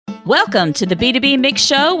Welcome to the B2B Mix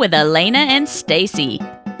Show with Elena and Stacy.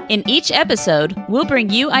 In each episode, we'll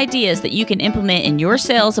bring you ideas that you can implement in your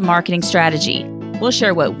sales and marketing strategy. We'll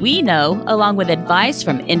share what we know, along with advice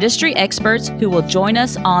from industry experts who will join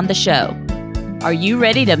us on the show. Are you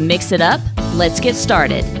ready to mix it up? Let's get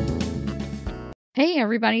started. Hey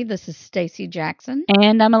everybody, this is Stacy Jackson.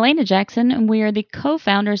 And I'm Elena Jackson, and we are the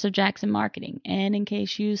co-founders of Jackson Marketing. And in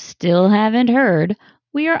case you still haven't heard,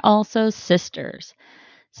 we are also sisters.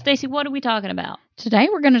 Stacy, what are we talking about? Today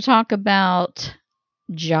we're going to talk about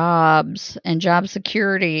jobs and job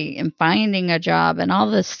security and finding a job and all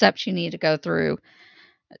the steps you need to go through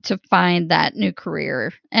to find that new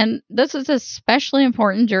career. And this is especially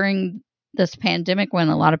important during this pandemic when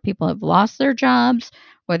a lot of people have lost their jobs,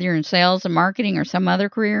 whether you're in sales and marketing or some other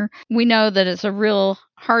career. We know that it's a real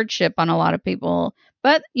hardship on a lot of people.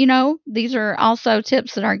 But, these are also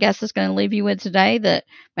tips that our guest is going to leave you with today that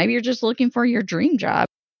maybe you're just looking for your dream job.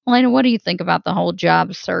 Elena, what do you think about the whole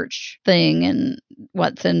job search thing and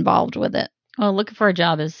what's involved with it? Well, looking for a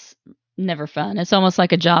job is never fun. It's almost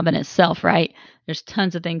like a job in itself, right? There's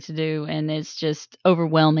tons of things to do, and it's just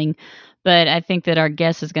overwhelming. But I think that our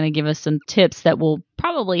guest is going to give us some tips that will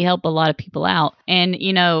probably help a lot of people out. And,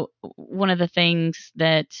 one of the things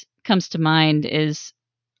that comes to mind is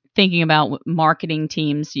thinking about marketing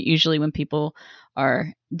teams. Usually when people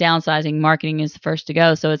are downsizing, marketing is the first to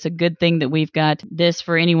go. So it's a good thing that we've got this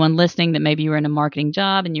for anyone listening that maybe you were in a marketing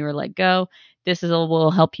job and you were let go.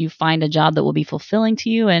 Will help you find a job that will be fulfilling to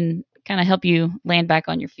you and kind of help you land back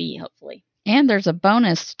on your feet, hopefully. And there's a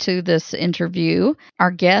bonus to this interview.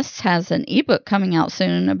 Our guest has an ebook coming out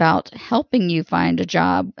soon about helping you find a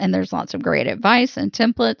job. And there's lots of great advice and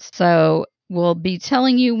templates. So we'll be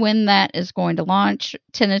telling you when that is going to launch.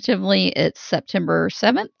 Tentatively, it's September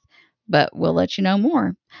 7th, but we'll let you know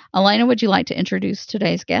more. Elena, would you like to introduce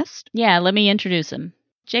today's guest? Yeah, let me introduce him.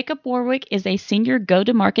 Jacob Warwick is a senior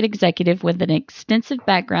go-to-market executive with an extensive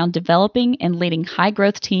background developing and leading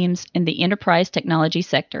high-growth teams in the enterprise technology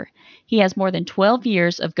sector. He has more than 12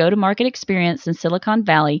 years of go-to-market experience in Silicon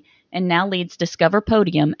Valley and now leads Discover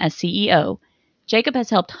Podium as CEO. Jacob has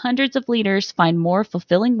helped hundreds of leaders find more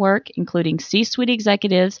fulfilling work, including C-suite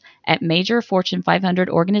executives at major Fortune 500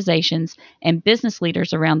 organizations and business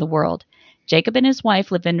leaders around the world. Jacob and his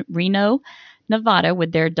wife live in Reno, Nevada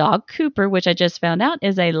with their dog Cooper, which I just found out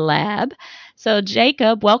is a lab. So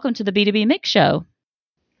Jacob, welcome to the B2B Mix Show.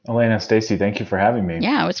 Elena, Stacy, thank you for having me.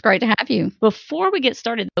 Yeah, it's great to have you. Before we get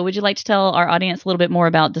started, though, would you like to tell our audience a little bit more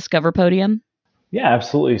about Discover Podium? Yeah,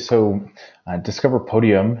 absolutely. So Discover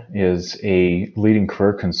Podium is a leading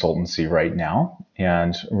career consultancy right now.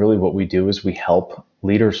 And really what we do is we help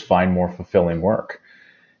leaders find more fulfilling work.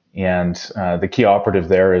 And the key operative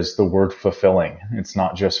there is the word fulfilling. It's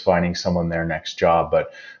not just finding someone their next job,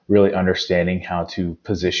 but really understanding how to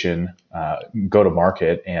position, go to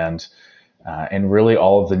market, and really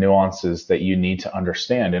all of the nuances that you need to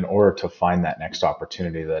understand in order to find that next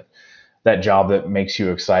opportunity, that job that makes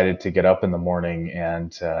you excited to get up in the morning.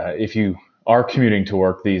 And if you are commuting to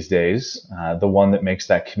work these days, the one that makes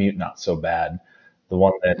that commute not so bad, the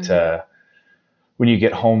one that when you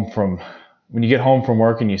get home from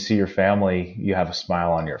work and you see your family, you have a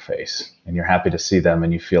smile on your face and you're happy to see them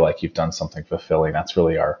and you feel like you've done something fulfilling. That's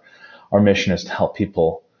really our mission, is to help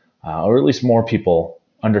people, or at least more people,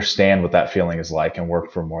 understand what that feeling is like and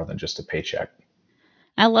work for more than just a paycheck.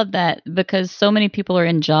 I love that, because so many people are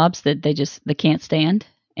in jobs that they can't stand,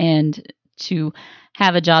 and to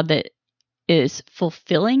have a job that is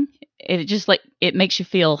fulfilling, it makes you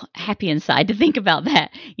feel happy inside to think about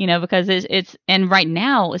that, because it's and right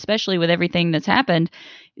now, especially with everything that's happened,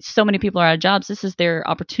 so many people are out of jobs. This is their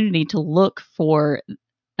opportunity to look for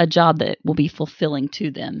a job that will be fulfilling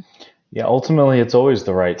to them. Yeah, ultimately, it's always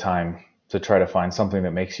the right time to try to find something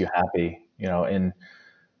that makes you happy. In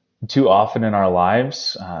too often in our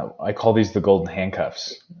lives, I call these the golden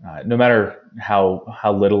handcuffs. No matter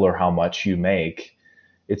how little or how much you make,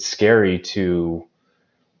 it's scary to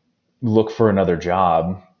look for another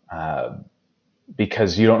job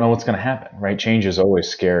because you don't know what's going to happen, right? Change is always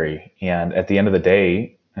scary. And at the end of the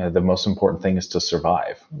day, the most important thing is to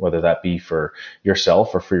survive, whether that be for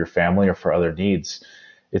yourself or for your family or for other needs.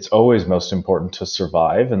 It's always most important to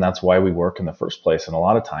survive. And that's why we work in the first place. And a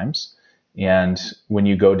lot of times, and when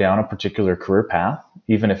you go down a particular career path,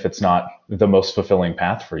 even if it's not the most fulfilling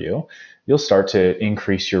path for you, you'll start to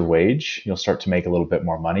increase your wage. You'll start to make a little bit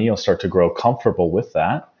more money. You'll start to grow comfortable with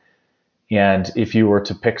that. And if you were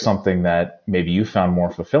to pick something that maybe you found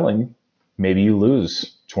more fulfilling, maybe you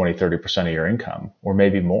lose 20, 30% of your income, or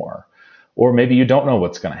maybe more. Or maybe you don't know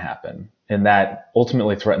what's going to happen. And that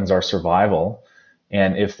ultimately threatens our survival.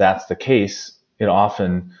 And if that's the case, it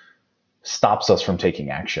often stops us from taking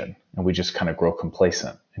action. And we just kind of grow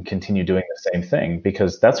complacent and continue doing the same thing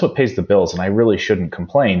because that's what pays the bills. And I really shouldn't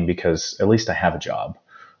complain because at least I have a job,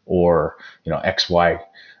 or,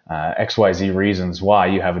 XYZ reasons why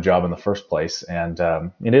you have a job in the first place. And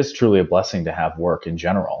it is truly a blessing to have work in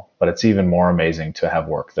general, but it's even more amazing to have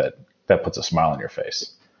work that puts a smile on your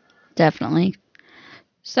face. Definitely.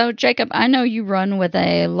 So, Jacob, I know you run with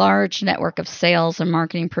a large network of sales and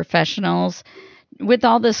marketing professionals. With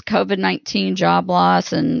all this COVID-19 job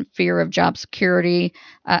loss and fear of job security,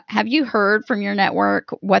 have you heard from your network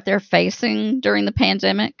what they're facing during the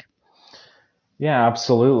pandemic? Yeah,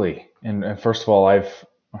 absolutely. And first of all,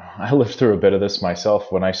 I lived through a bit of this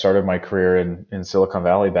myself when I started my career in Silicon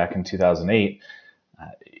Valley back in 2008.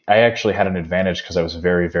 I actually had an advantage because I was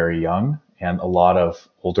very, very young, and a lot of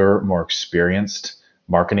older, more experienced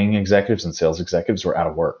marketing executives and sales executives were out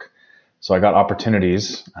of work. So I got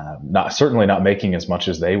opportunities, certainly not making as much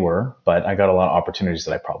as they were, but I got a lot of opportunities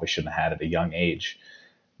that I probably shouldn't have had at a young age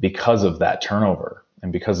because of that turnover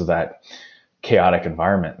and because of that chaotic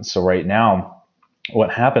environment. So right now,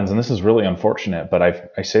 what happens, and this is really unfortunate, but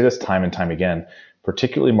I say this time and time again,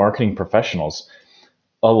 particularly marketing professionals,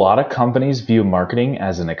 a lot of companies view marketing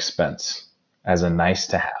as an expense, as a nice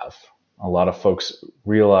to have. A lot of folks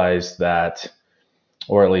realize that,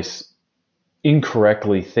 or at least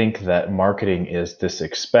incorrectly think that marketing is this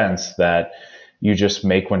expense that you just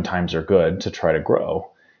make when times are good to try to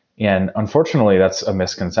grow. And unfortunately, that's a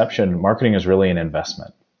misconception. Marketing is really an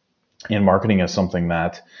investment. And marketing is something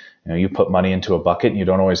that you put money into a bucket and you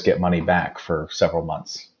don't always get money back for several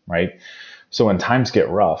months, right? So when times get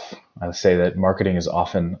rough, I would say that marketing is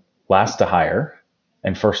often last to hire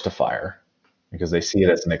and first to fire because they see it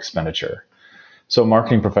as an expenditure. So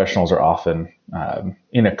marketing professionals are often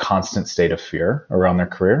in a constant state of fear around their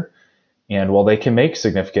career. And while they can make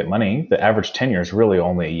significant money, the average tenure is really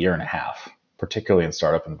only a year and a half, particularly in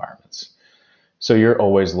startup environments. So you're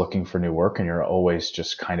always looking for new work and you're always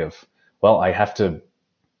just kind of, well, I have to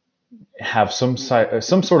have some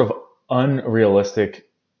sort of unrealistic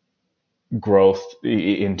growth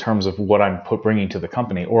in terms of what I'm bringing to the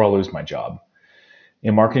company, or I'll lose my job.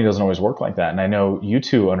 And marketing doesn't always work like that. And I know you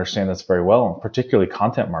two understand this very well, particularly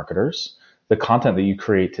content marketers. The content that you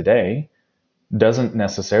create today doesn't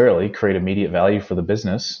necessarily create immediate value for the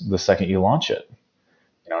business the second you launch it.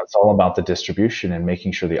 It's all about the distribution and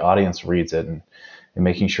making sure the audience reads it and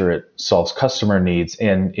making sure it solves customer needs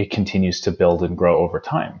and it continues to build and grow over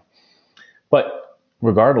time. But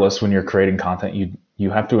regardless, when you're creating content, you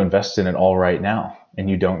have to invest in it all right now, and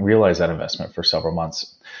you don't realize that investment for several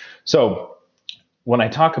months. So when I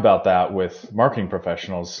talk about that with marketing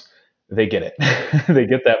professionals, they get it. They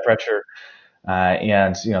get that pressure.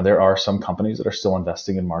 And there are some companies that are still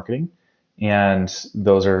investing in marketing, and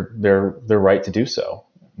they're right to do so.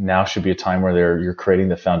 Now should be a time where you're creating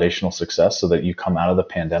the foundational success so that you come out of the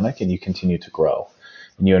pandemic and you continue to grow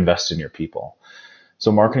and you invest in your people.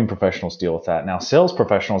 So marketing professionals deal with that. Now, sales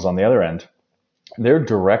professionals on the other end, they're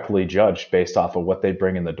directly judged based off of what they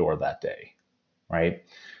bring in the door that day, right?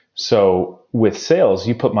 So with sales,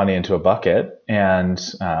 you put money into a bucket, and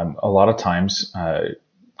a lot of times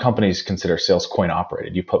companies consider sales coin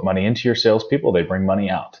operated. You put money into your salespeople, they bring money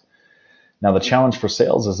out. Now, the challenge for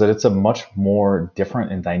sales is that it's a much more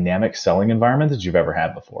different and dynamic selling environment than you've ever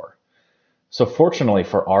had before. So fortunately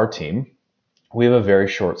for our team, we have a very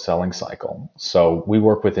short selling cycle. So we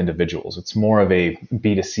work with individuals. It's more of a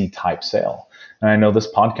B2C type sale. And I know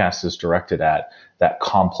this podcast is directed at that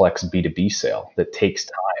complex B2B sale that takes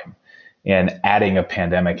time. And adding a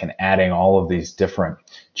pandemic and adding all of these different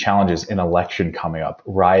challenges, an election coming up,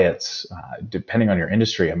 riots, depending on your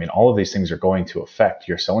industry, all of these things are going to affect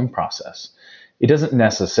your selling process. It doesn't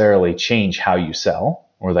necessarily change how you sell,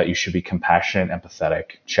 or that you should be compassionate,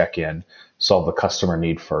 empathetic, check in, solve the customer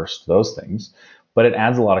need first, those things. But it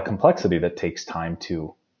adds a lot of complexity that takes time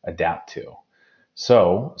to adapt to.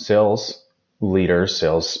 So sales leaders,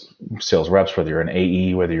 sales reps, whether you're an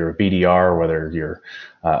AE, whether you're a BDR, whether you're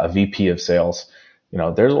a VP of sales,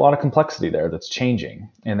 there's a lot of complexity there that's changing,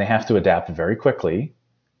 and they have to adapt very quickly,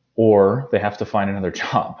 or they have to find another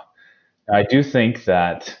job. I do think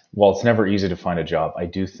that while it's never easy to find a job, I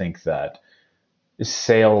do think that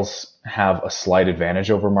sales have a slight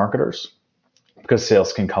advantage over marketers, because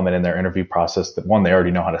sales can come in their interview process that, one, they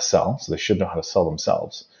already know how to sell, so they should know how to sell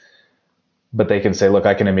themselves. But they can say, look,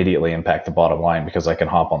 I can immediately impact the bottom line because I can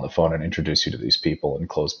hop on the phone and introduce you to these people and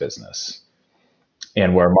close business.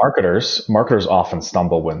 And where marketers often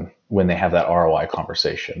stumble when they have that ROI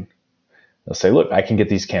conversation. They'll say, look, I can get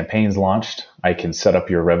these campaigns launched. I can set up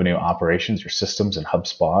your revenue operations, your systems in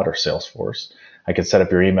HubSpot or Salesforce. I can set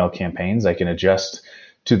up your email campaigns. I can adjust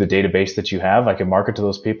to the database that you have. I can market to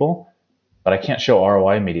those people, but I can't show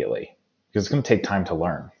ROI immediately because it's going to take time to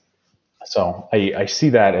learn. So I see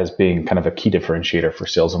that as being kind of a key differentiator for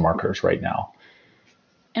sales and marketers right now.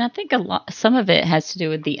 And I think some of it has to do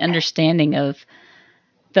with the understanding of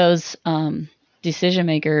those decision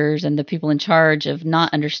makers and the people in charge of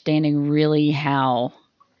not understanding really how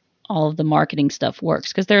all of the marketing stuff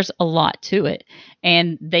works, because there's a lot to it.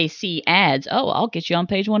 And they see ads, oh, I'll get you on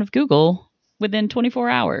page 1 of Google within 24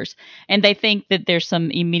 hours. And they think that there's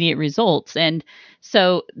some immediate results. And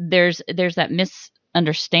so there's that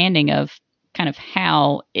misunderstanding of kind of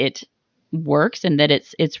how it works, and that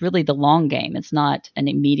it's really the long game. It's not an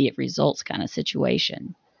immediate results kind of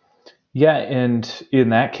situation. Yeah, and in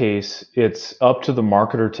that case, it's up to the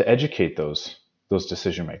marketer to educate those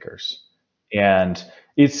decision makers. And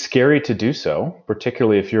it's scary to do so,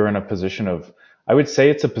 particularly if you're in a position of, I would say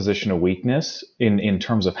it's a position of weakness in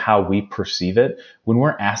terms of how we perceive it. When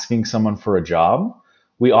we're asking someone for a job,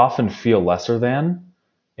 we often feel lesser than,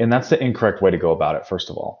 and that's the incorrect way to go about it, first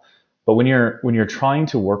of all. But when you're trying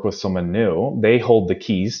to work with someone new, they hold the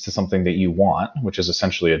keys to something that you want, which is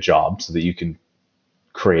essentially a job, so that you can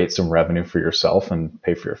create some revenue for yourself and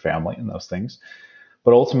pay for your family and those things.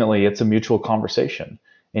 But ultimately, it's a mutual conversation.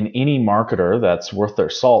 And any marketer that's worth their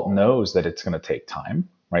salt knows that it's going to take time,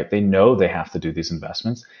 right? They know they have to do these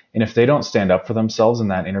investments. And if they don't stand up for themselves in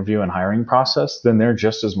that interview and hiring process, then they're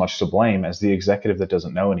just as much to blame as the executive that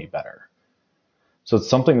doesn't know any better. So it's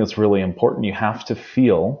something that's really important. You have to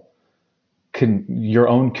feel your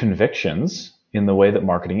own convictions in the way that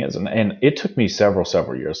marketing is. And it took me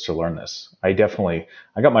several years to learn this. I got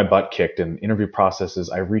my butt kicked in interview processes.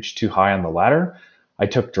 I reached too high on the ladder. I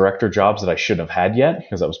took director jobs that I shouldn't have had yet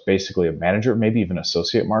because I was basically a manager, maybe even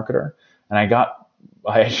associate marketer. And I got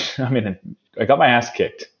my ass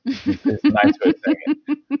kicked. It's a nice way of saying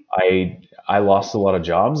it. I lost a lot of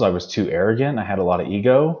jobs. I was too arrogant. I had a lot of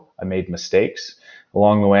ego. I made mistakes.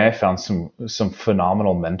 Along the way, I found some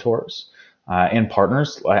phenomenal mentors and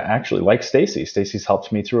partners, actually, like Stacy. Stacy's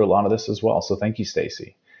helped me through a lot of this as well. So thank you,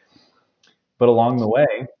 Stacy. But along the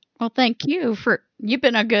way, well, thank you you've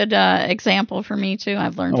been a good example for me too.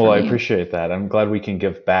 I've learned. Well, I appreciate that. I'm glad we can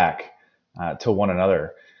give back to one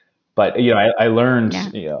another. But I learned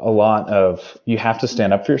a lot of, you have to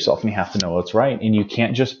stand up for yourself and you have to know what's right, and you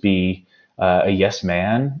can't just be a yes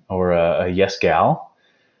man or a yes gal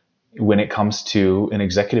when it comes to an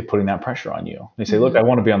executive putting that pressure on you. They say, look, I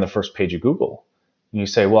want to be on the first page of Google. And you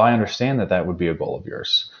say, well, I understand that would be a goal of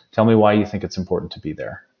yours. Tell me why you think it's important to be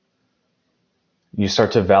there. You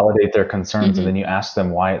start to validate their concerns, and then you ask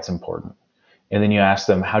them why it's important. And then you ask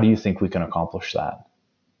them, how do you think we can accomplish that?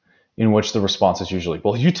 In which the response is usually,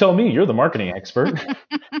 well, you tell me, you're the marketing expert,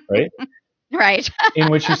 right? Right.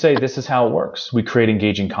 In which you say, this is how it works. We create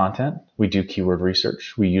engaging content. We do keyword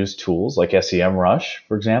research. We use tools like SEMrush,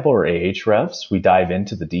 for example, or Ahrefs. We dive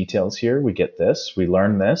into the details here. We get this. We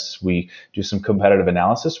learn this. We do some competitive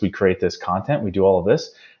analysis. We create this content. We do all of this.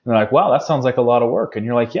 And they're like, wow, that sounds like a lot of work. And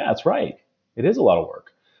you're like, yeah, that's right. It is a lot of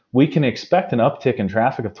work. We can expect an uptick in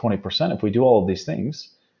traffic of 20% if we do all of these things.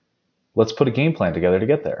 Let's put a game plan together to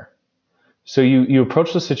get there. So you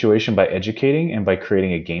approach the situation by educating and by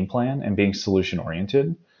creating a game plan and being solution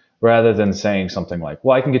oriented, rather than saying something like,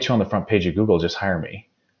 well, I can get you on the front page of Google, just hire me.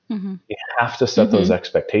 You have to set those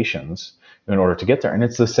expectations in order to get there. And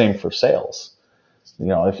it's the same for sales.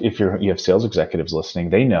 If you have sales executives listening,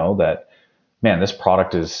 they know that, man, this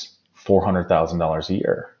product is $400,000 a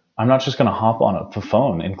year. I'm not just going to hop on the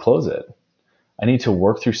phone and close it. I need to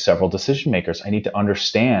work through several decision makers. I need to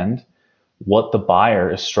understand what the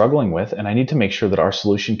buyer is struggling with, and I need to make sure that our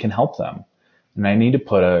solution can help them. And I need to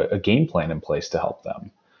put a game plan in place to help them.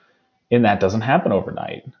 And that doesn't happen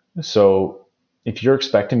overnight. So if you're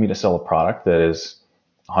expecting me to sell a product that is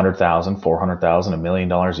 $100,000, $400,000, $1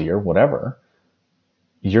 million a year, whatever,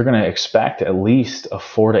 you're going to expect at least a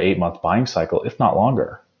 4 to 8 month buying cycle, if not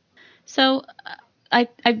longer. So I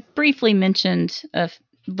briefly mentioned a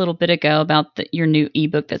little bit ago about your new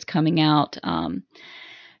ebook that's coming out,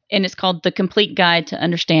 and it's called The Complete Guide to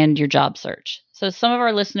Understand Your Job Search. So some of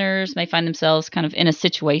our listeners may find themselves kind of in a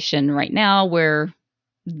situation right now where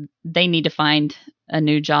they need to find a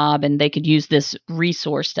new job, and they could use this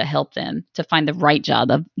resource to help them to find the right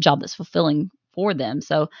job, a job that's fulfilling for them.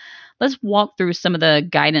 So let's walk through some of the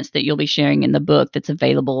guidance that you'll be sharing in the book that's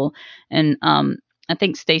available. And I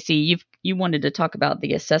think, Stacy, you wanted to talk about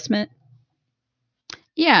the assessment.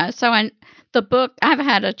 Yeah. So the book, I've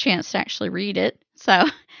had a chance to actually read it. So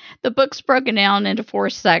the book's broken down into 4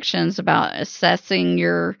 sections about assessing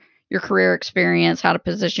your career experience, how to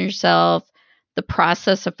position yourself, the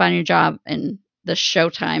process of finding a job, and the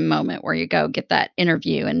showtime moment where you go get that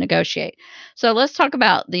interview and negotiate. So let's talk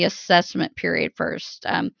about the assessment period first.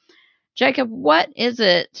 Jacob, what is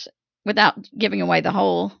it, without giving away the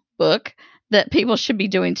whole book, that people should be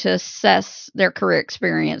doing to assess their career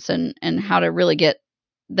experience and how to really get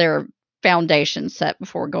their foundation set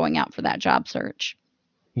before going out for that job search?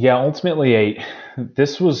 Yeah, ultimately,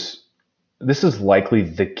 this is likely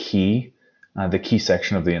the key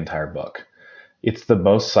section of the entire book. It's the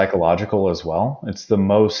most psychological as well. It's the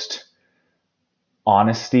most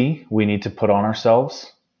honesty we need to put on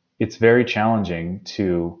ourselves. It's very challenging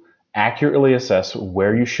to accurately assess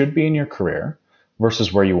where you should be in your career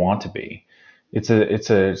versus where you want to be. It's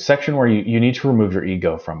a section where you need to remove your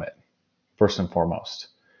ego from it, first and foremost.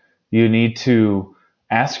 You need to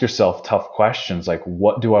ask yourself tough questions like,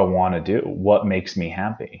 what do I want to do? What makes me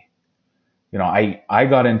happy? I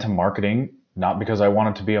got into marketing not because I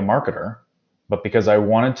wanted to be a marketer, but because I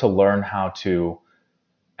wanted to learn how to,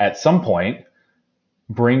 at some point,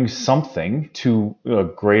 bring something to a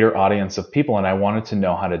greater audience of people. And I wanted to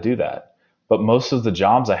know how to do that. But most of the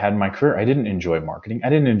jobs I had in my career, I didn't enjoy marketing. I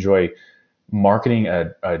didn't enjoy marketing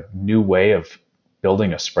a new way of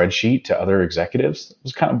building a spreadsheet to other executives. It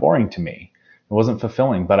was kind of boring to me. It wasn't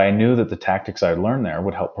fulfilling, but I knew that the tactics I'd learned there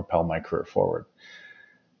would help propel my career forward.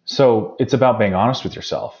 So it's about being honest with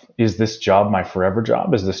yourself. Is this job my forever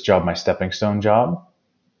job? Is this job my stepping stone job?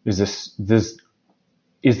 Is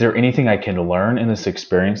there anything I can learn in this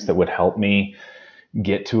experience that would help me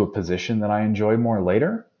get to a position that I enjoy more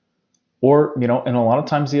later? Or, and a lot of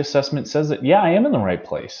times the assessment says that, yeah, I am in the right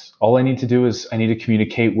place. All I need to do is I need to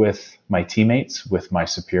communicate with my teammates, with my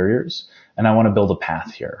superiors, and I want to build a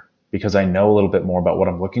path here because I know a little bit more about what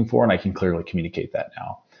I'm looking for and I can clearly communicate that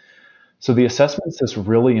now. So the assessment is this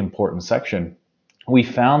really important section. We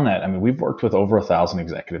found that, we've worked with over 1,000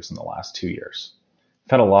 executives in the last 2 years.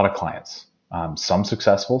 We've had a lot of clients, some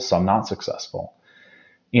successful, some not successful.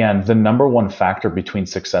 And the number one factor between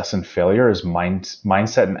success and failure is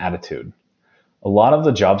mindset and attitude. A lot of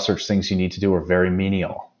the job search things you need to do are very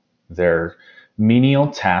menial. They're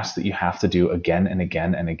menial tasks that you have to do again and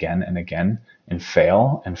again and again and again and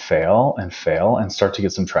fail and fail and fail and start to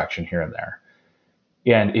get some traction here and there.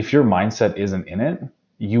 And if your mindset isn't in it,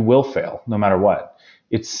 you will fail no matter what.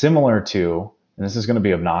 It's similar to, and this is going to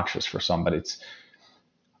be obnoxious for some, but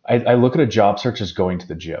I look at a job search as going to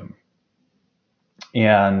the gym.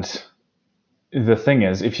 And the thing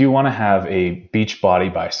is, if you want to have a beach body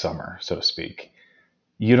by summer, so to speak,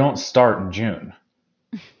 you don't start in June.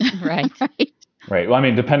 Right. Right. Well,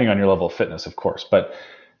 depending on your level of fitness, of course, but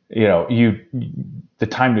the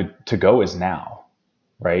time to go is now,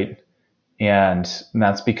 right? And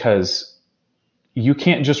that's because you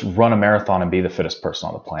can't just run a marathon and be the fittest person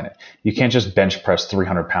on the planet. You can't just bench press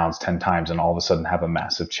 300 pounds 10 times and all of a sudden have a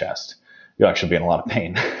massive chest. You'll actually be in a lot of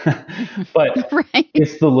pain. But right.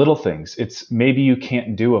 It's the little things. It's maybe you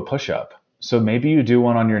can't do a push-up. So maybe you do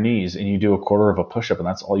one on your knees and you do a quarter of a push-up and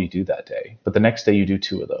that's all you do that day. But the next day you do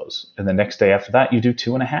 2 of those. And the next day after that, you do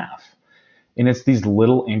 2.5. And it's these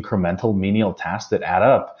little incremental menial tasks that add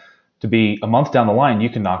up to be a month down the line, you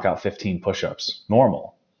can knock out 15 push-ups,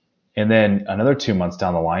 normal. And then another 2 months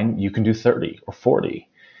down the line, you can do 30 or 40.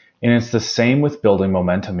 And it's the same with building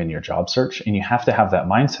momentum in your job search. And you have to have that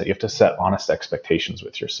mindset. You have to set honest expectations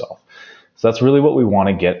with yourself. So that's really what we want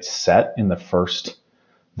to get set in the first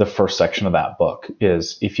section of that book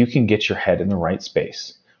is if you can get your head in the right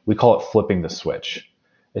space, we call it flipping the switch.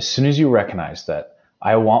 As soon as you recognize that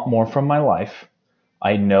I want more from my life,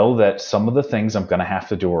 I know that some of the things I'm going to have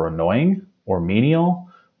to do are annoying or menial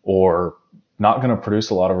or not going to produce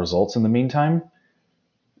a lot of results in the meantime,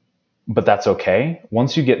 but that's okay.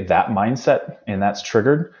 Once you get that mindset and that's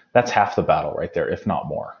triggered, that's half the battle right there, if not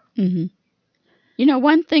more. Mm-hmm.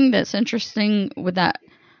 One thing that's interesting with that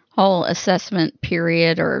whole assessment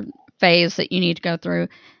period or phase that you need to go through,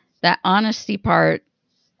 that honesty part,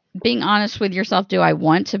 being honest with yourself. Do I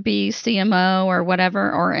want to be CMO or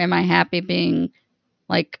whatever, or am I happy being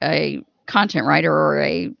like a content writer or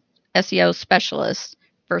a SEO specialist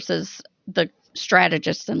versus the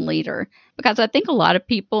strategist and leader? Because I think a lot of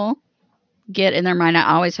people get in their mind,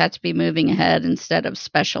 I always have to be moving ahead instead of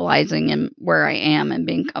specializing in where I am and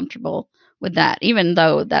being comfortable with that, even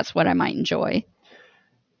though that's what I might enjoy.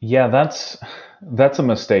 Yeah, that's a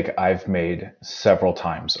mistake I've made several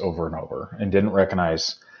times over and over and didn't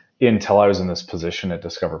recognize until I was in this position at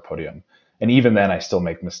Discover Podium. And even then, I still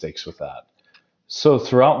make mistakes with that. So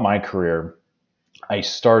throughout my career, I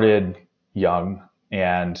started young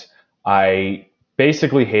and I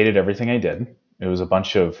basically hated everything I did. It was a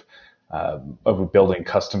bunch of building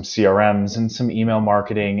custom CRMs and some email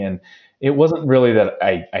marketing. it wasn't really that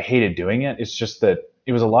I hated doing it. It's just that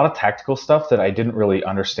it was a lot of tactical stuff that I didn't really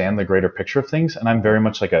understand the greater picture of things. And I'm very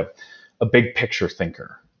much like a big picture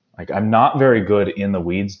thinker. Like I'm not very good in the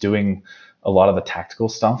weeds doing a lot of the tactical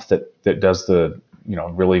stuff that does the,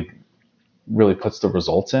 really puts the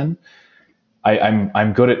results in.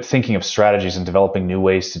 I'm good at thinking of strategies and developing new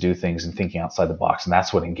ways to do things and thinking outside the box. And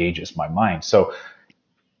that's what engages my mind. So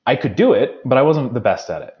I could do it, but I wasn't the best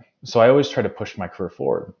at it. So I always try to push my career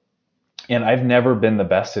forward. And I've never been the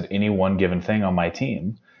best at any one given thing on my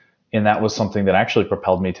team. And that was something that actually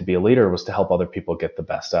propelled me to be a leader, was to help other people get the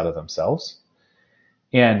best out of themselves.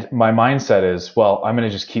 And my mindset is, well, I'm going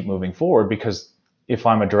to just keep moving forward, because if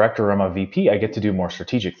I'm a director or I'm a VP, I get to do more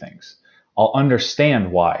strategic things. I'll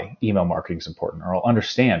understand why email marketing is important, or I'll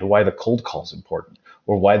understand why the cold call is important,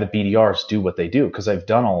 or why the BDRs do what they do, because I've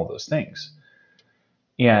done all of those things.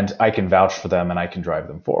 And I can vouch for them and I can drive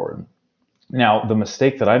them forward. Now, the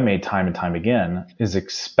mistake that I made time and time again is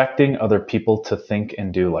expecting other people to think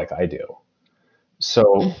and do like I do.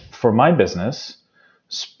 So for my business,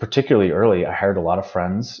 particularly early, I hired a lot of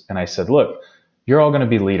friends and I said, look, you're all going to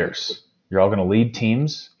be leaders. You're all going to lead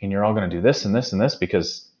teams, and you're all going to do this and this and this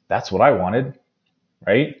because that's what I wanted,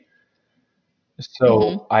 right?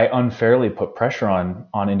 So I unfairly put pressure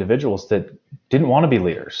on individuals that didn't want to be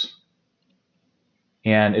leaders.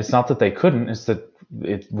 And it's not that they couldn't, it's that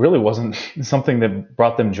it really wasn't something that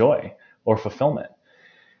brought them joy or fulfillment.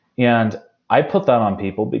 And I put that on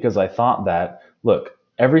people because I thought that, look,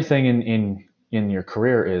 everything in your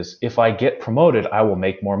career is, if I get promoted, I will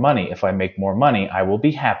make more money. If I make more money, I will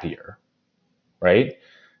be happier, right?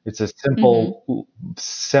 It's a simple,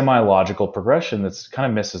 semi-logical progression that's kind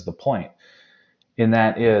of misses the point. And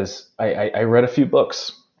that is, I read a few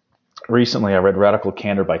books. Recently, I read Radical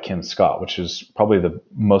Candor by Kim Scott, which is probably the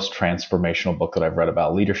most transformational book that I've read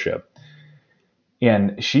about leadership.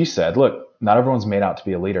 And she said, look, not everyone's made out to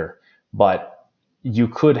be a leader, but you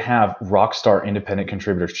could have rock star independent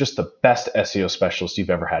contributors, just the best SEO specialist you've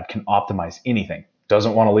ever had, can optimize anything,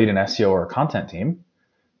 doesn't want to lead an SEO or a content team,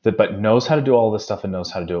 but knows how to do all this stuff and knows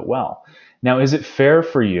how to do it well. Now, is it fair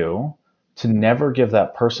for you to never give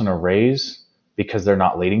that person a raise because they're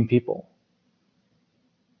not leading people?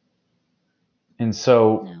 And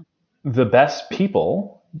so the best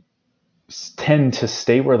people tend to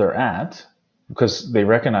stay where they're at because they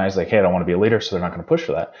recognize, like, hey, I don't want to be a leader, so they're not going to push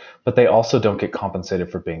for that. But they also don't get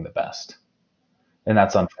compensated for being the best. And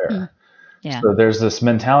that's unfair. Yeah. So there's this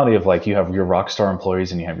mentality of, like, you have your rock star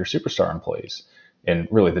employees and you have your superstar employees. And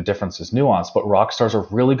really the difference is nuanced, but rock stars are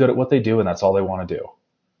really good at what they do, and that's all they want to do.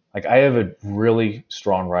 Like, I have a really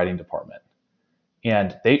strong writing department,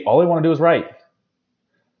 and all they want to do is write.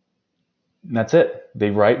 And that's it. They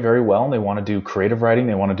write very well, and they want to do creative writing.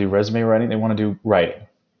 They want to do resume writing. They want to do writing,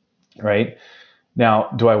 right? Now,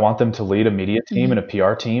 do I want them to lead a media team and a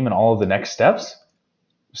PR team and all of the next steps?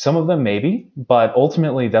 Some of them maybe, but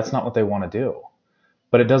ultimately that's not what they want to do.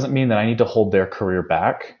 But it doesn't mean that I need to hold their career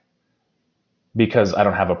back because I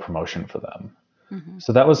don't have a promotion for them.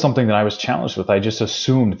 So that was something that I was challenged with. I just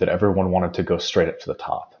assumed that everyone wanted to go straight up to the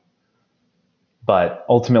top. But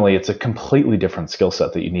ultimately, it's a completely different skill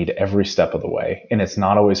set that you need every step of the way. And it's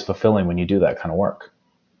not always fulfilling when you do that kind of work.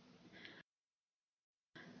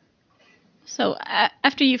 So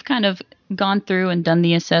after you've kind of gone through and done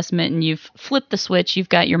the assessment and you've flipped the switch, you've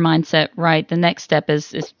got your mindset right, the next step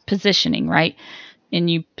is positioning, right? And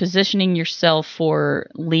you positioning yourself for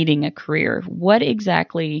leading a career. What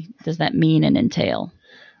exactly does that mean and entail?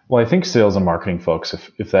 Well, I think sales and marketing folks,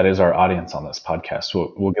 if that is our audience on this podcast,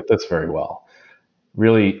 will get this very well.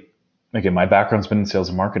 Really, again, my background's been in sales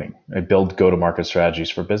and marketing. I build go-to-market strategies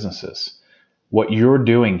for businesses. What you're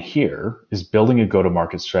doing here is building a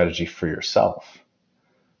go-to-market strategy for yourself.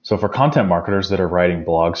 So for content marketers that are writing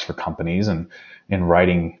blogs for companies and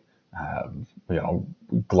writing,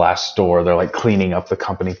 Glassdoor, they're like cleaning up the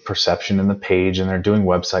company perception in the page, and they're doing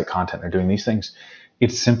website content, they're doing these things.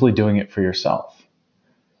 It's simply doing it for yourself.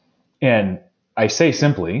 And I say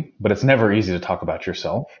simply, but it's never easy to talk about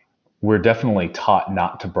yourself. We're definitely taught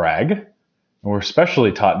not to brag. And we're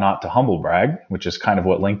especially taught not to humble brag, which is kind of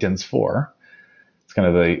what LinkedIn's for. It's kind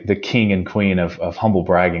of the king and queen of humble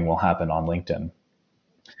bragging will happen on LinkedIn.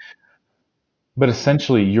 But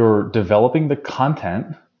essentially, you're developing the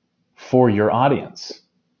content for your audience.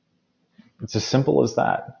 It's as simple as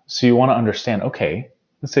that. So you want to understand, okay,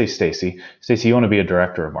 let's say Stacy, you want to be a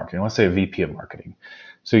director of marketing. Let's say a VP of marketing.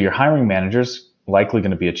 So your hiring manager's likely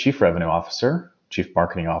going to be a chief revenue officer, chief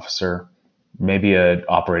marketing officer, maybe an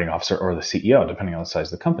operating officer, or the CEO, depending on the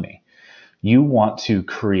size of the company. You want to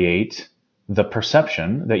create the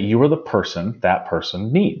perception that you are the person that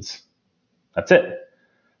person needs. That's it.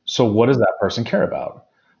 So what does that person care about?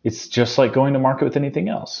 It's just like going to market with anything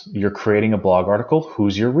else. You're creating a blog article.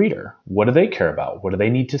 Who's your reader? What do they care about? What do they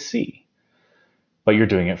need to see? But you're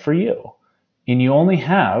doing it for you. And you only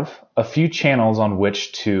have a few channels on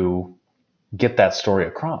which to get that story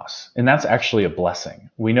across. And that's actually a blessing.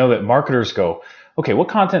 We know that marketers go, okay, what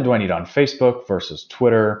content do I need on Facebook versus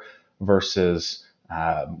Twitter versus,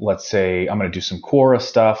 let's say I'm going to do some Quora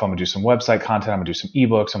stuff. I'm going to do some website content. I'm going to do some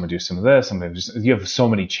ebooks. I'm going to do some of this. You have so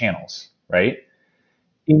many channels, right?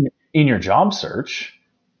 In your job search,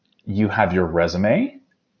 you have your resume.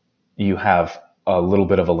 You have a little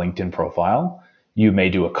bit of a LinkedIn profile. You may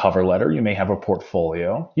do a cover letter. You may have a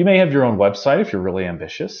portfolio. You may have your own website if you're really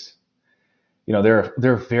ambitious. There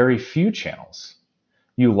are very few channels.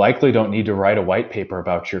 You likely don't need to write a white paper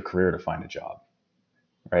about your career to find a job,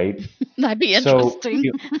 right? That'd be interesting.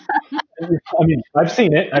 I've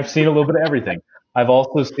seen it. I've seen a little bit of everything.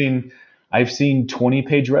 I've seen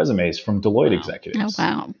 20-page resumes from Deloitte executives. Oh,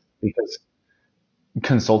 wow. Because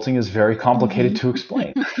consulting is very complicated to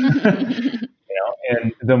explain.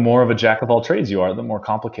 And the more of a jack of all trades you are, the more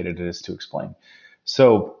complicated it is to explain.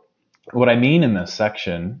 So what I mean in this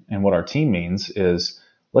section and what our team means is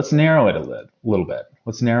let's narrow it a little bit.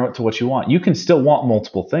 Let's narrow it to what you want. You can still want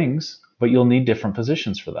multiple things, but you'll need different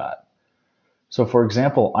positions for that. So for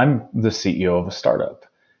example, I'm the CEO of a startup.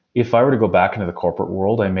 If I were to go back into the corporate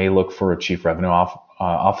world, I may look for a chief revenue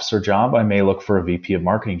officer job. I may look for a VP of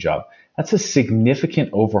marketing job. That's a significant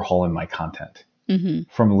overhaul in my content.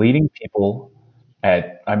 Mm-hmm. From leading people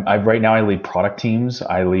right now I lead product teams.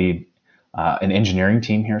 I lead an engineering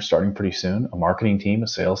team here starting pretty soon, a marketing team, a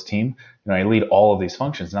sales team. I lead all of these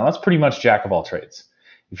functions. Now that's pretty much jack of all trades.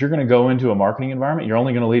 If you're going to go into a marketing environment, you're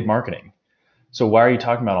only going to lead marketing. So why are you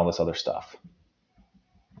talking about all this other stuff?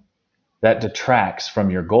 That detracts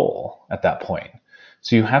from your goal at that point.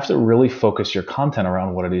 So you have to really focus your content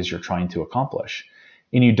around what it is you're trying to accomplish.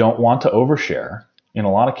 And you don't want to overshare in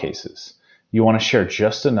a lot of cases. You want to share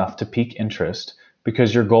just enough to pique interest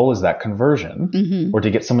because your goal is that conversion, Mm-hmm. or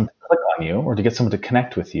to get someone to click on you, or to get someone to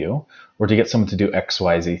connect with you, or to get someone to do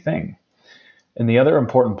XYZ thing. And the other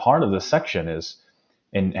important part of this section is,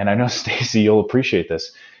 and I know Stacy, you'll appreciate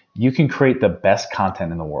this, you can create the best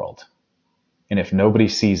content in the world. And if nobody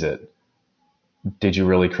sees it, did you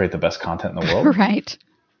really create the best content in the world? Right.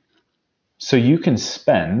 So you can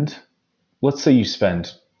spend, let's say you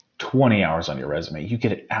spend 20 hours on your resume, you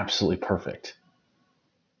get it absolutely perfect,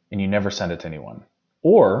 and you never send it to anyone.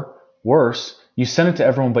 Or worse, you send it to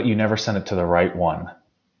everyone, but you never send it to the right one.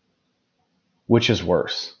 Which is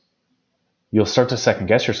worse? You'll start to second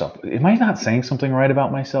guess yourself. Am I not saying something right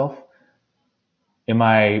about myself? Am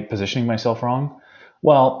I positioning myself wrong?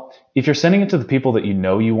 Well, if you're sending it to the people that you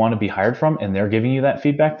know you want to be hired from and they're giving you that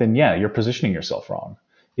feedback, then yeah, you're positioning yourself wrong.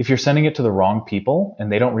 If you're sending it to the wrong people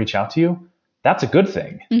and they don't reach out to you, that's a good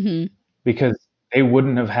thing. Mm-hmm. Because they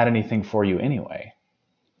wouldn't have had anything for you anyway.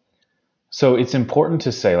 So it's important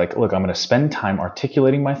to say, like, look, I'm going to spend time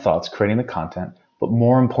articulating my thoughts, creating the content, but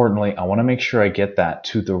more importantly, I want to make sure I get that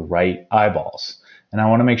to the right eyeballs. And I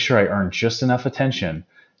want to make sure I earn just enough attention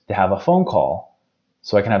to have a phone call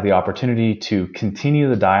so I can have the opportunity to continue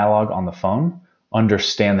the dialogue on the phone,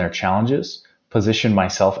 understand their challenges, position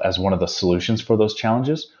myself as one of the solutions for those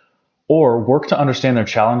challenges, or work to understand their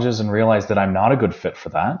challenges and realize that I'm not a good fit for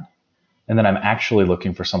that, and that I'm actually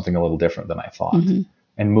looking for something a little different than I thought, Mm-hmm.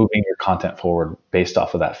 and moving your content forward based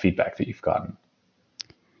off of that feedback that you've gotten.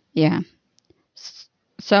 Yeah.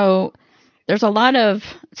 So there's a lot of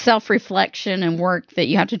self-reflection and work that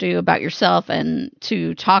you have to do about yourself and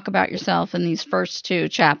to talk about yourself in these first two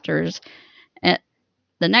chapters. And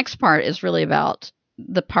the next part is really about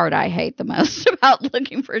the part I hate the most about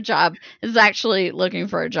looking for a job is actually looking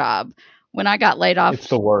for a job. When I got laid off, It's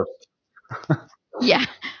the worst. yeah,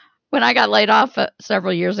 when I got laid off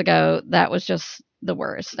several years ago, that was just the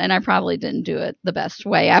worst. And I probably didn't do it the best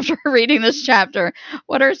way after reading this chapter.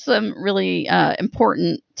 What are some really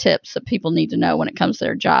important tips that people need to know when it comes to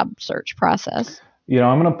their job search process?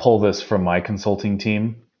 I'm going to pull this from my consulting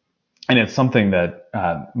team. And it's something that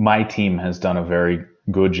my team has done a very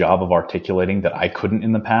good job of articulating that I couldn't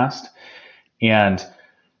in the past. And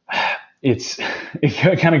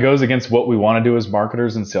it kind of goes against what we want to do as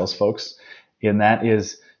marketers and sales folks. And that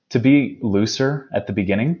is to be looser at the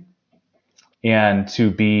beginning and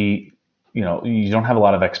to be, you don't have a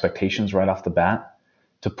lot of expectations right off the bat,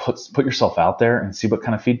 to put yourself out there and see what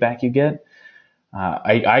kind of feedback you get.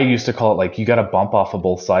 I used to call it like you got to bump off of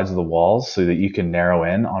both sides of the walls so that you can narrow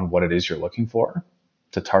in on what it is you're looking for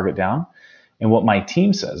to target down. And what my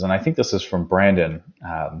team says, and I think this is from Brandon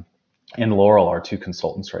and Laurel, our two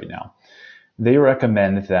consultants right now, they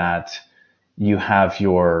recommend that you have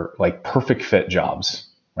your like perfect fit jobs,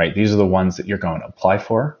 right? These are the ones that you're going to apply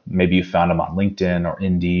for. Maybe you found them on LinkedIn or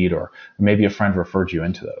Indeed, or maybe a friend referred you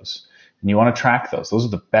into those. And you want to track those. Those are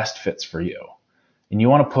the best fits for you. And you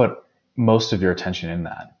want to put most of your attention in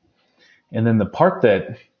that. And then the part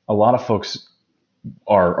that a lot of folks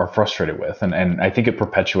are frustrated with, and I think it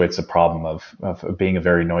perpetuates the problem of being a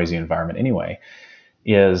very noisy environment anyway,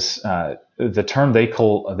 is the term they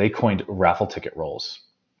coined raffle ticket roles.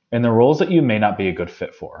 And the roles that you may not be a good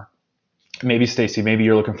fit for. Maybe Stacy, maybe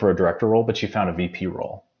you're looking for a director role, but you found a VP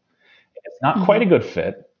role. It's not quite a good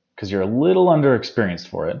fit because you're a little underexperienced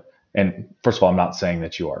for it. And first of all, I'm not saying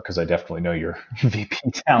that you are, because I definitely know you're VP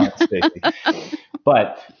talent, Stacy.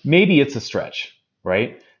 But maybe it's a stretch,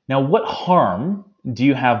 right? Now, what harm do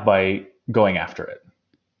you have by going after it?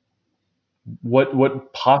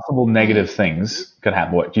 What possible negative things could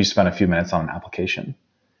happen? What, do you spend a few minutes on an application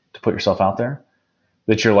to put yourself out there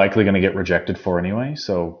that you're likely going to get rejected for anyway?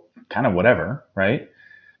 So kind of whatever, right?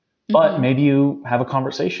 But maybe you have a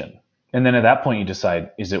conversation. And then at that point you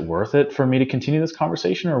decide, is it worth it for me to continue this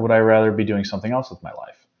conversation, or would I rather be doing something else with my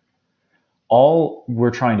life? All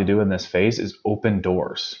we're trying to do in this phase is open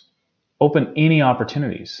doors, open any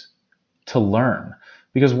opportunities to learn.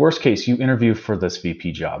 Because worst case, you interview for this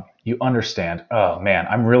VP job. You understand, oh man,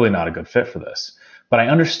 I'm really not a good fit for this. But I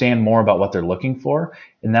understand more about what they're looking for,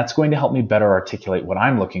 and that's going to help me better articulate what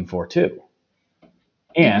I'm looking for too.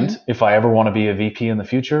 And if I ever want to be a VP in the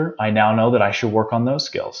future, I now know that I should work on those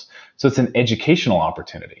skills. So it's an educational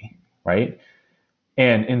opportunity, right?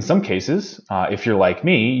 And in some cases, if you're like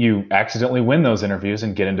me, you accidentally win those interviews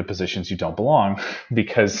and get into positions you don't belong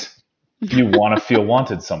because you want to feel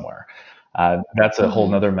wanted somewhere. That's a whole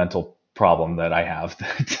nother mental problem that I have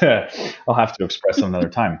that I'll have to express another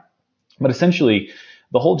time. But essentially,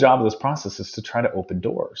 the whole job of this process is to try to open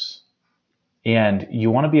doors. And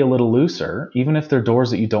you want to be a little looser, even if they're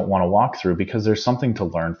doors that you don't want to walk through, because there's something to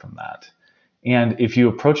learn from that. And if you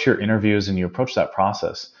approach your interviews and you approach that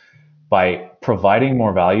process by providing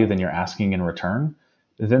more value than you're asking in return,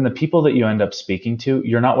 then the people that you end up speaking to,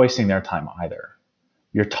 you're not wasting their time either.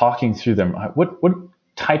 You're talking through them. What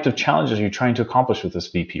types of challenges are you trying to accomplish with this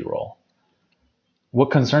VP role?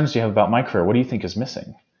 What concerns do you have about my career? What do you think is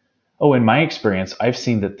missing? Oh, in my experience, I've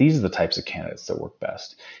seen that these are the types of candidates that work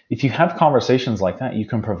best. If you have conversations like that, you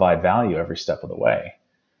can provide value every step of the way.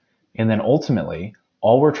 And then ultimately,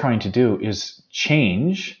 all we're trying to do is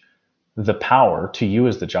change the power to you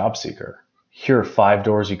as the job seeker. Here are 5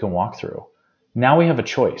 doors you can walk through. Now we have a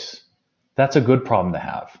choice. That's a good problem to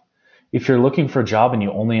have. If you're looking for a job and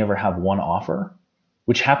you only ever have one offer,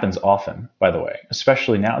 which happens often, by the way,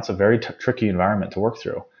 especially now, it's a very tricky environment to work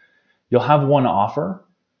through. You'll have one offer,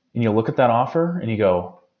 and you'll look at that offer and you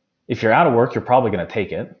go, if you're out of work, you're probably going to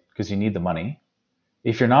take it because you need the money.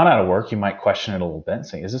 If you're not out of work, you might question it a little bit and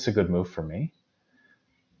say, is this a good move for me?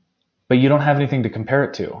 But you don't have anything to compare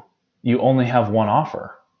it to. You only have one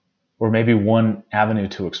offer, or maybe one avenue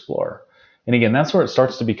to explore. And again, that's where it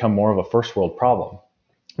starts to become more of a first world problem.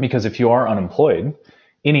 Because if you are unemployed,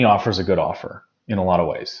 any offer is a good offer in a lot of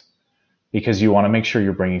ways, because you want to make sure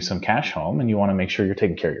you're bringing some cash home and you want to make sure you're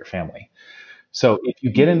taking care of your family. So if you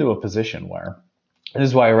get into a position where, this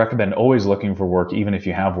is why I recommend always looking for work, even if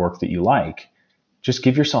you have work that you like, just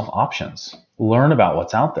give yourself options, learn about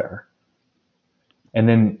what's out there. And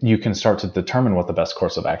then you can start to determine what the best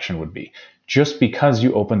course of action would be. Just because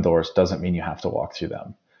you open doors doesn't mean you have to walk through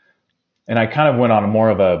them. And I kind of went on more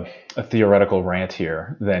of a theoretical rant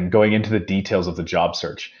here than going into the details of the job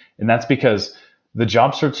search. And that's because the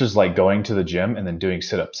job search is like going to the gym and then doing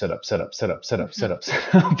sit-ups over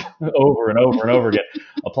and over and over again.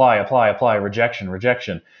 Apply,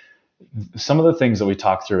 rejection. Some of the things that we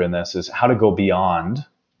talk through in this is how to go beyond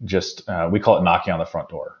just, we call it knocking on the front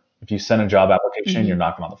door. If you send a job application, you're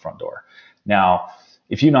knocking on the front door. Now,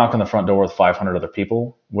 if you knock on the front door with 500 other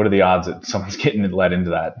people, what are the odds that someone's getting led into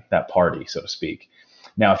that party, so to speak?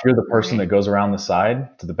 Now, if you're the person that goes around the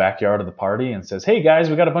side to the backyard of the party and says, hey guys,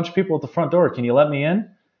 we got a bunch of people at the front door, can you let me in?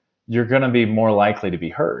 You're going to be more likely to be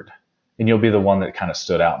heard, and you'll be the one that kind of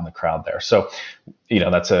stood out in the crowd there. So,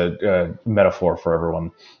 that's a metaphor for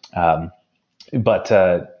everyone.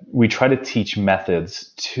 But we try to teach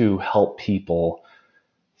methods to help people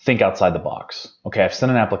think outside the box. Okay, I've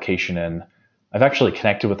sent an application in. I've actually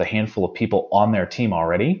connected with a handful of people on their team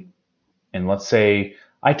already. And let's say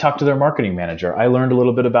I talked to their marketing manager. I learned a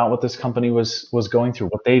little bit about what this company was going through,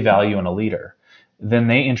 what they value in a leader. Then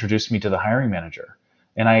they introduced me to the hiring manager.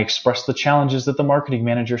 And I expressed the challenges that the marketing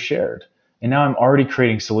manager shared. And now I'm already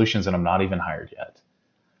creating solutions and I'm not even hired yet.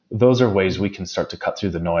 Those are ways we can start to cut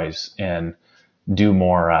through the noise and do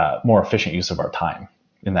more efficient use of our time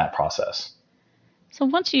in that process. So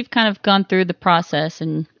once you've kind of gone through the process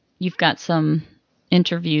and you've got some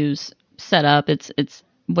interviews set up, it's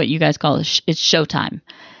what you guys call it's showtime.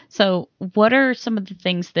 So what are some of the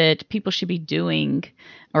things that people should be doing,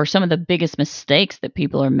 or some of the biggest mistakes that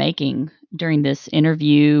people are making during this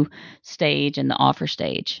interview stage and the offer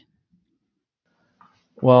stage?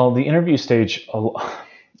 Well, the interview stage,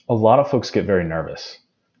 a lot of folks get very nervous.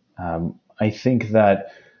 I think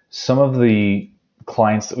that some of the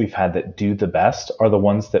clients that we've had that do the best are the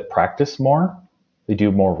ones that practice more. They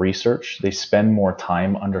do more research. They spend more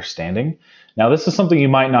time understanding. Now, this is something you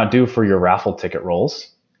might not do for your raffle ticket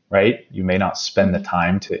rolls, right? You may not spend the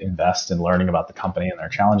time to invest in learning about the company and their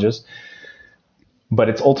challenges, but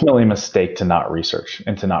it's ultimately a mistake to not research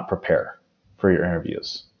and to not prepare for your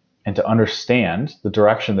interviews and to understand the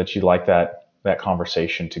direction that you'd like that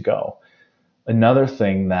conversation to go. Another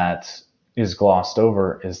thing that is glossed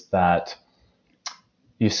over is that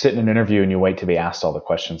you sit in an interview and you wait to be asked all the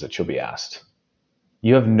questions that you'll be asked.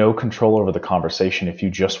 You have no control over the conversation if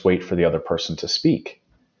you just wait for the other person to speak.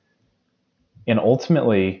 And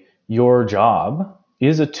ultimately, your job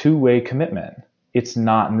is a two-way commitment. It's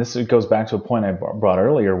not, and this goes back to a point I brought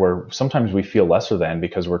earlier, where sometimes we feel lesser than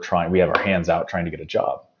because we have our hands out trying to get a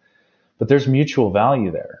job. But there's mutual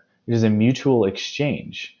value there. It is a mutual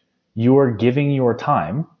exchange. You are giving your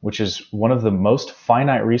time, which is one of the most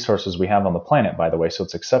finite resources we have on the planet, by the way, so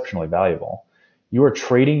it's exceptionally valuable. You are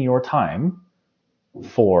trading your time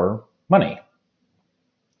for money.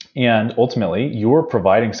 And ultimately, you're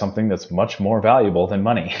providing something that's much more valuable than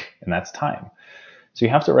money, and that's time. So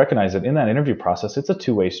you have to recognize that in that interview process, it's a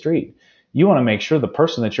two-way street. You want to make sure the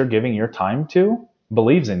person that you're giving your time to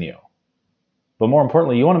believes in you. But more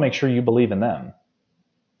importantly, you want to make sure you believe in them.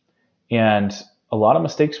 And a lot of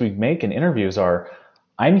mistakes we make in interviews are,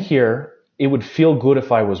 I'm here, it would feel good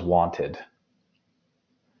if I was wanted.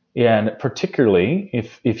 And particularly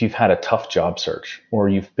if you've had a tough job search, or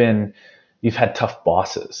you've had tough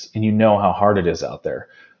bosses and you know how hard it is out there.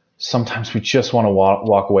 Sometimes we just want to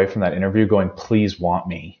walk away from that interview going, please want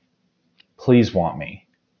me. Please want me.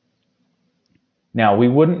 Now, we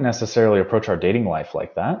wouldn't necessarily approach our dating life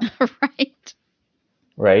like that. Right.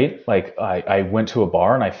 Right? Like I went to a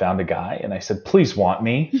bar and I found a guy and I said, please want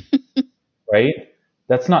me. Right?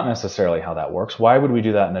 That's not necessarily how that works. Why would we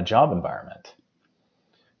do that in a job environment?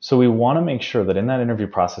 So we want to make sure that in that interview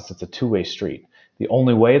process, it's a two-way street. The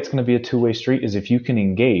only way it's going to be a two-way street is if you can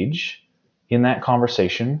engage in that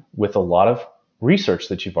conversation with a lot of research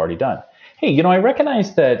that you've already done. Hey, I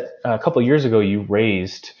recognize that a couple of years ago you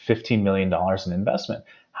raised $15 million in investment.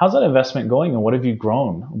 How's that investment going, and what have you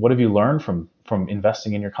grown? What have you learned from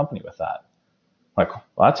investing in your company with that? Like,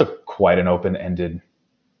 well, that's quite an open-ended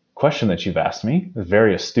question that you've asked me. A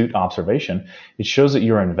very astute observation. It shows that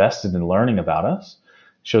you're invested in learning about us.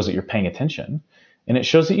 It shows that you're paying attention. And it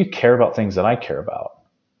shows that you care about things that I care about.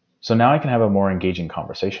 So now I can have a more engaging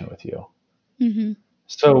conversation with you. Mm-hmm.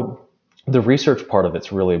 So the research part of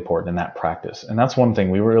it's really important in that practice. And that's one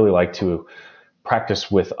thing we really like to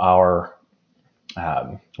practice with our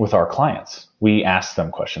clients. We ask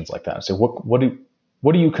them questions like that. So what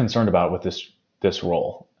are you concerned about with this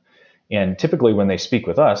role? And typically when they speak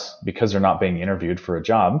with us, because they're not being interviewed for a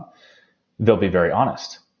job, they'll be very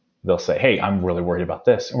honest. They'll say, hey, I'm really worried about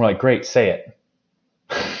this. And we're like, great, say it.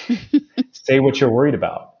 Say what you're worried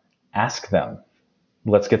about. Ask them.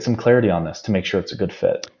 Let's get some clarity on this to make sure it's a good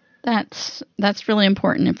fit. That's really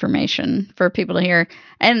important information for people to hear.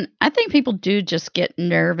 And I think people do just get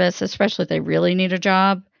nervous, especially if they really need a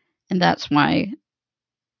job. And that's why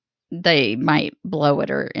they might blow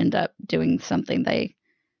it or end up doing something they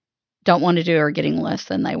don't want to do or getting less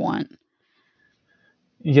than they want.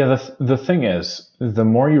 Yeah, the thing is, the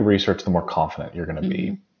more you research, the more confident you're going to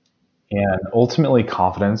be. And ultimately,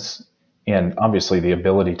 confidence and obviously the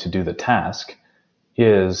ability to do the task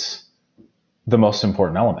is the most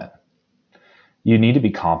important element. You need to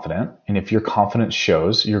be confident. And if your confidence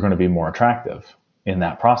shows, you're going to be more attractive in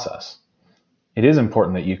that process. It is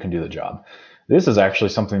important that you can do the job. This is actually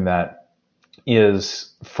something that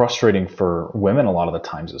is frustrating for women a lot of the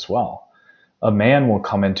times as well. A man will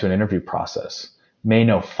come into an interview process, may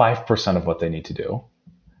know 5% of what they need to do.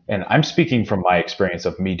 And I'm speaking from my experience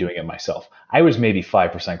of me doing it myself. I was maybe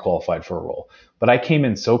 5% qualified for a role, but I came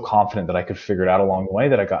in so confident that I could figure it out along the way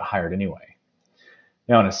that I got hired anyway.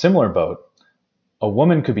 Now, in a similar boat, a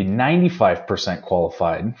woman could be 95%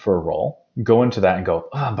 qualified for a role, go into that and go,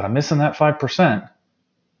 but I'm missing that 5%,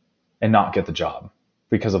 and not get the job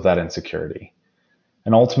because of that insecurity.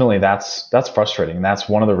 And ultimately, that's frustrating. That's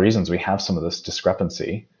one of the reasons we have some of this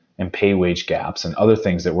discrepancy and pay wage gaps and other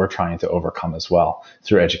things that we're trying to overcome as well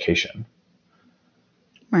through education.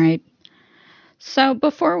 Right. So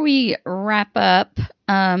before we wrap up,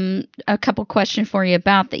 a couple questions for you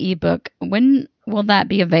about the ebook. When will that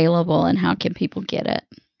be available and how can people get it?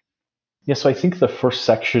 Yeah, so I think the first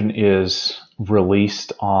section is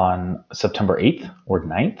released on September 8th or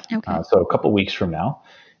 9th, Okay. so a couple weeks from now.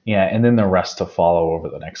 Yeah, and then the rest to follow over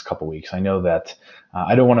the next couple weeks. I know that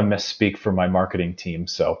I don't want to misspeak for my marketing team,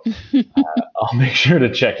 so I'll make sure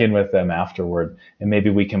to check in with them afterward, and maybe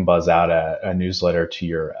we can buzz out a newsletter to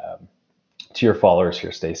your followers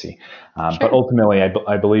here, Stacy. Sure. But ultimately,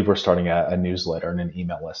 I believe we're starting a newsletter and an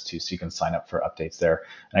email list too, so you can sign up for updates there.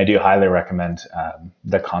 And I do highly recommend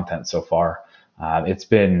the content so far. It's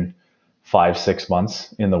been 5-6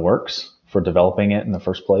 months in the works for developing it in the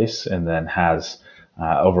first place, and then has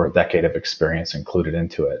over a decade of experience included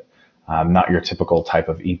into it. Not your typical type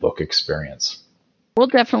of ebook experience. We'll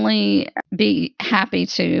definitely be happy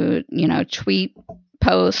to, tweet,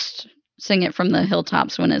 post, sing it from the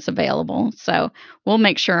hilltops when it's available. So we'll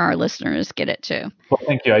make sure our listeners get it too. Well,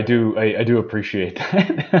 thank you. I do appreciate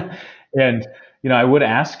that. And I would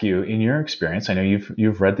ask you, in your experience, I know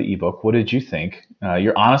you've read the ebook. What did you think?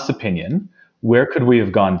 Your honest opinion. Where could we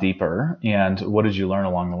have gone deeper, and what did you learn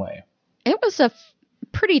along the way? It was a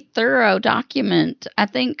pretty thorough document. I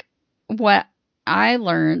think what I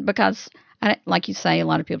learned, because like you say, a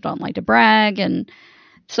lot of people don't like to brag, and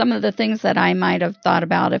some of the things that I might have thought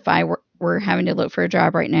about if I were having to look for a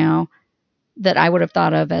job right now that I would have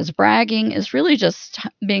thought of as bragging is really just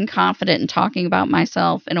being confident and talking about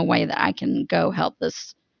myself in a way that I can go help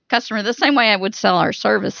this customer the same way I would sell our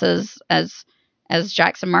services as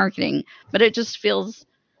Jackson Marketing. But it just feels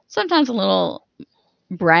sometimes a little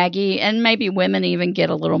braggy, and maybe women even get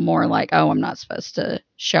a little more like, oh, I'm not supposed to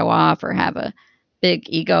show off or have a big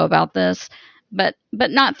ego about this, but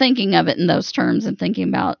not thinking of it in those terms and thinking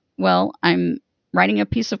about, well, I'm writing a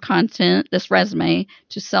piece of content, this resume,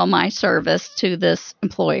 to sell my service to this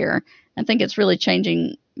employer. I think it's really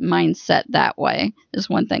changing mindset that way is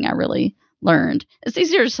one thing I really learned. It's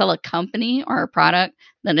easier to sell a company or a product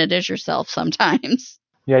than it is yourself sometimes.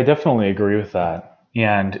 Yeah, I definitely agree with that.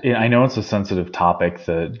 And I know it's a sensitive topic,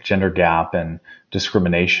 the gender gap and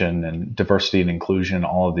discrimination and diversity and inclusion,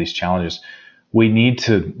 all of these challenges. We need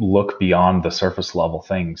to look beyond the surface level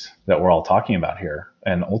things that we're all talking about here.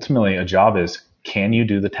 And ultimately, a job is, can you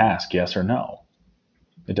do the task? Yes or no?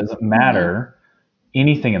 It doesn't matter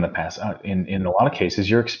anything in the past. In a lot of cases,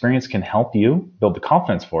 your experience can help you build the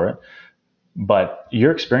confidence for it, but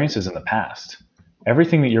your experience is in the past.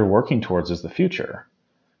 Everything that you're working towards is the future.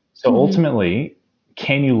 So ultimately,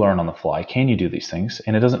 can you learn on the fly? Can you do these things?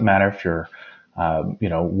 And it doesn't matter if you're,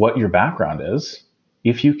 what your background is.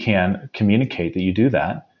 If you can communicate that you do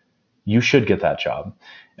that, you should get that job.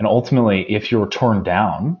 And ultimately, if you're torn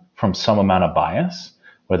down from some amount of bias,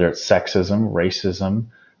 whether it's sexism, racism,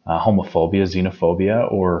 homophobia,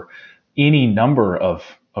 xenophobia, or any number of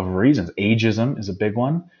reasons, ageism is a big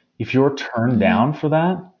one. If you're turned down for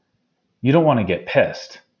that, you don't want to get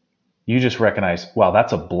pissed. You just recognize, wow,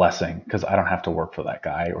 that's a blessing because I don't have to work for that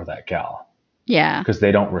guy or that gal. Yeah. Because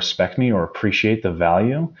they don't respect me or appreciate the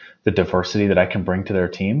value, the diversity that I can bring to their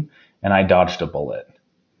team, and I dodged a bullet.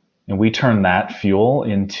 And we turn that fuel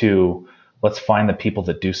into, let's find the people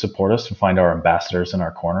that do support us and find our ambassadors in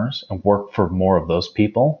our corners and work for more of those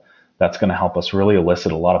people. That's going to help us really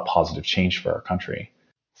elicit a lot of positive change for our country.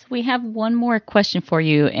 So we have one more question for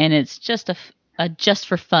you, and it's just a just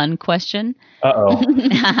for fun question. Uh-oh.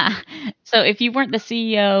 So if you weren't the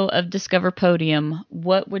CEO of Discover Podium,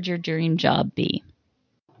 what would your dream job be?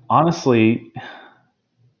 Honestly,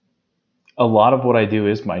 a lot of what I do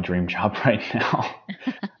is my dream job right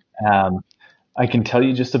now. I can tell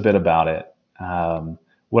you just a bit about it.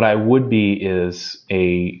 What I would be is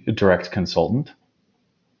a direct consultant,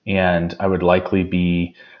 and I would likely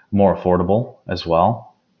be more affordable as well.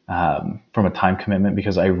 From a time commitment,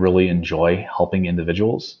 because I really enjoy helping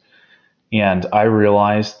individuals. And I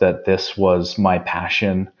realized that this was my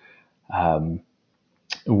passion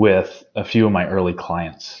with a few of my early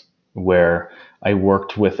clients, where I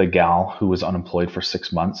worked with a gal who was unemployed for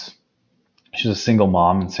 6 months. She's a single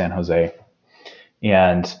mom in San Jose.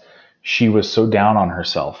 And she was so down on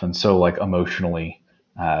herself and so emotionally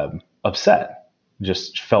upset,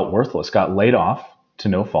 just felt worthless, got laid off to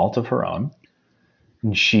no fault of her own.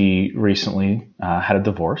 And she recently had a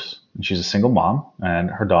divorce, and she's a single mom, and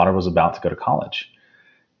her daughter was about to go to college.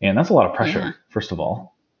 And that's a lot of pressure, first of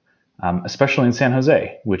all, especially in San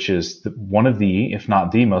Jose, which is one of the, if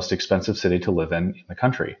not the most expensive city to live in the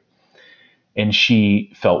country. And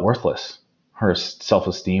she felt worthless. Her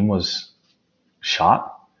self-esteem was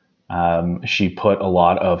shot. She put a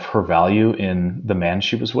lot of her value in the man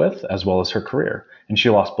she was with, as well as her career, and she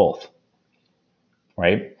lost both.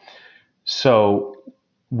 right? So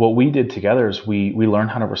what we did together is we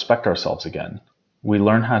learned how to respect ourselves again. We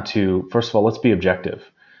learned how to, first of all, let's be objective.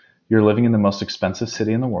 You're living in the most expensive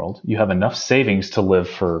city in the world. You have enough savings to live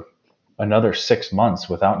for another 6 months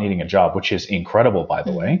without needing a job, which is incredible, by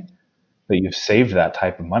the way, that you've saved that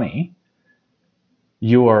type of money.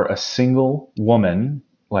 You are a single woman,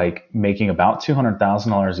 like making about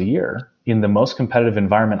 $200,000 a year in the most competitive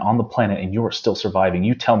environment on the planet, and you are still surviving.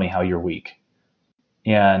 You tell me how you're weak.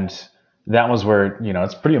 And that was where,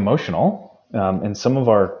 it's pretty emotional. And some of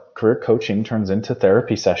our career coaching turns into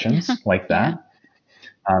therapy sessions like that.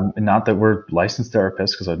 Not that we're licensed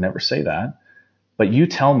therapists, because I'd never say that. But you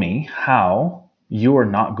tell me how you are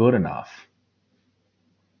not good enough.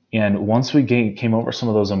 And once we came over some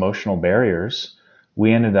of those emotional barriers,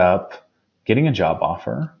 we ended up getting a job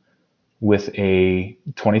offer with a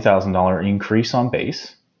 $20,000 increase on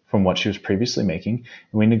base from what she was previously making.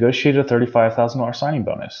 And we negotiated a $35,000 signing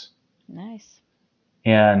bonus. Nice.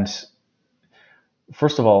 And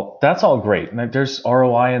first of all, that's all great. There's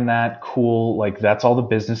ROI in that, cool. Like that's all the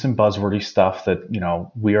business and buzzwordy stuff that,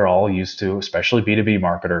 we are all used to, especially B2B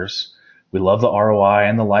marketers. We love the ROI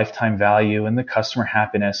and the lifetime value and the customer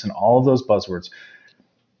happiness and all of those buzzwords.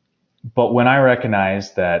 But when I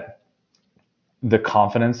recognized that the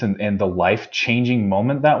confidence and the life-changing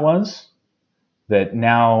moment that was, that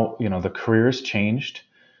now, the career has changed,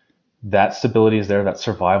 that stability is there, that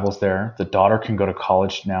survival is there, the daughter can go to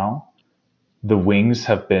college now, the wings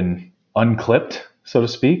have been unclipped, so to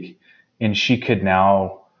speak, and she could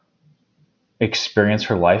now experience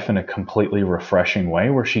her life in a completely refreshing way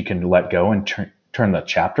where she can let go and turn the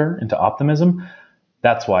chapter into optimism.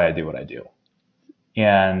 That's why I do what I do.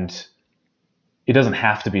 And it doesn't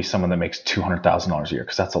have to be someone that makes $200,000 a year,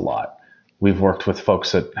 because that's a lot. We've worked with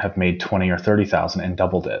folks that have made 20 or 30,000 and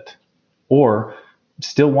doubled it, or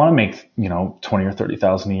still want to make, 20 or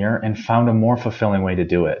 30,000 a year and found a more fulfilling way to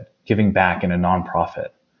do it, giving back in a nonprofit,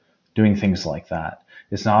 doing things like that.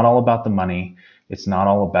 It's not all about the money. It's not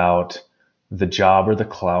all about the job or the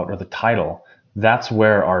clout or the title. That's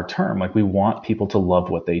where our term, like, we want people to love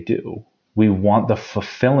what they do. We want the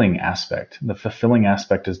fulfilling aspect. The fulfilling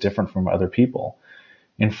aspect is different from other people.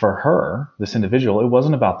 And for her, this individual, it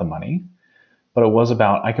wasn't about the money, but it was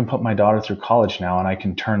about, I can put my daughter through college now and I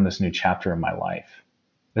can turn this new chapter in my life.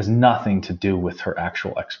 It has nothing to do with her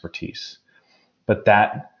actual expertise. But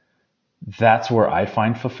that's where I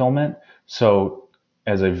find fulfillment. So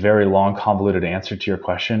as a very long, convoluted answer to your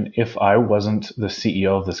question, if I wasn't the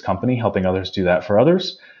CEO of this company helping others do that for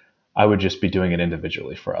others, I would just be doing it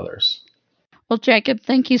individually for others. Well, Jacob,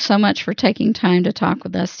 thank you so much for taking time to talk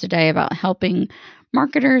with us today about helping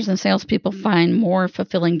marketers and salespeople find more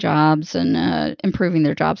fulfilling jobs and improving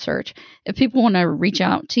their job search. If people want to reach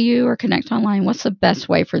out to you or connect online, what's the best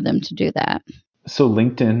way for them to do that? So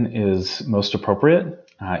LinkedIn is most appropriate.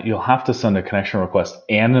 You'll have to send a connection request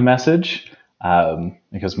and a message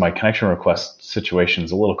because my connection request situation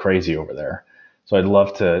is a little crazy over there. So I'd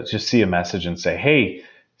love to just see a message and say, hey,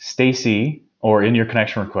 Stacy, or in your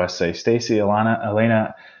connection request, say, Stacy,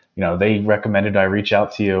 Elena, they recommended I reach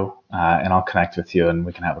out to you and I'll connect with you and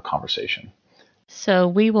we can have a conversation. So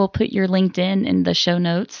we will put your LinkedIn in the show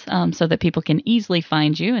notes so that people can easily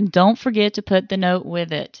find you. And don't forget to put the note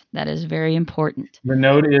with it. That is very important. The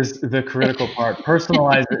note is the critical part.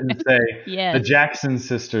 Personalize it and say, yes. The Jackson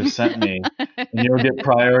sisters sent me, and you'll get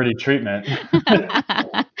priority treatment.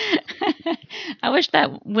 I wish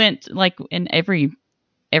that went like in every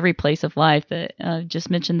place of life, that just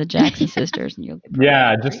mention the Jackson sisters and you'll get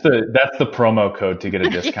that's the promo code to get a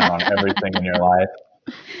discount on everything in your life.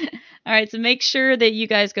 All right, so make sure that you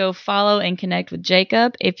guys go follow and connect with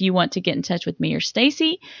Jacob. If you want to get in touch with me or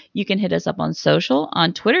Stacy, you can hit us up on social.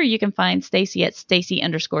 On Twitter, you can find Stacy at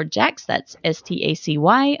Stacy_Jax. That's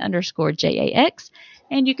STACY_JAX.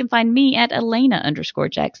 And you can find me at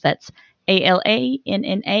Elena_Jax. That's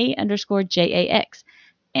ALANNA_JAX.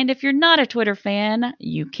 And if you're not a Twitter fan,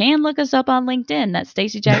 you can look us up on LinkedIn. That's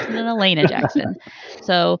Stacy Jackson and Elena Jackson.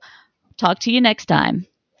 So talk to you next time.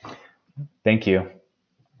 Thank you.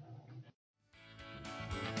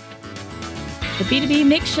 The B2B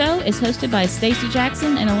Mix Show is hosted by Stacy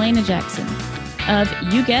Jackson and Elena Jackson of,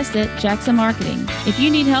 you guessed it, Jackson Marketing. If you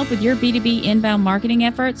need help with your B2B inbound marketing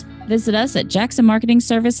efforts, visit us at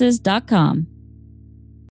jacksonmarketingservices.com.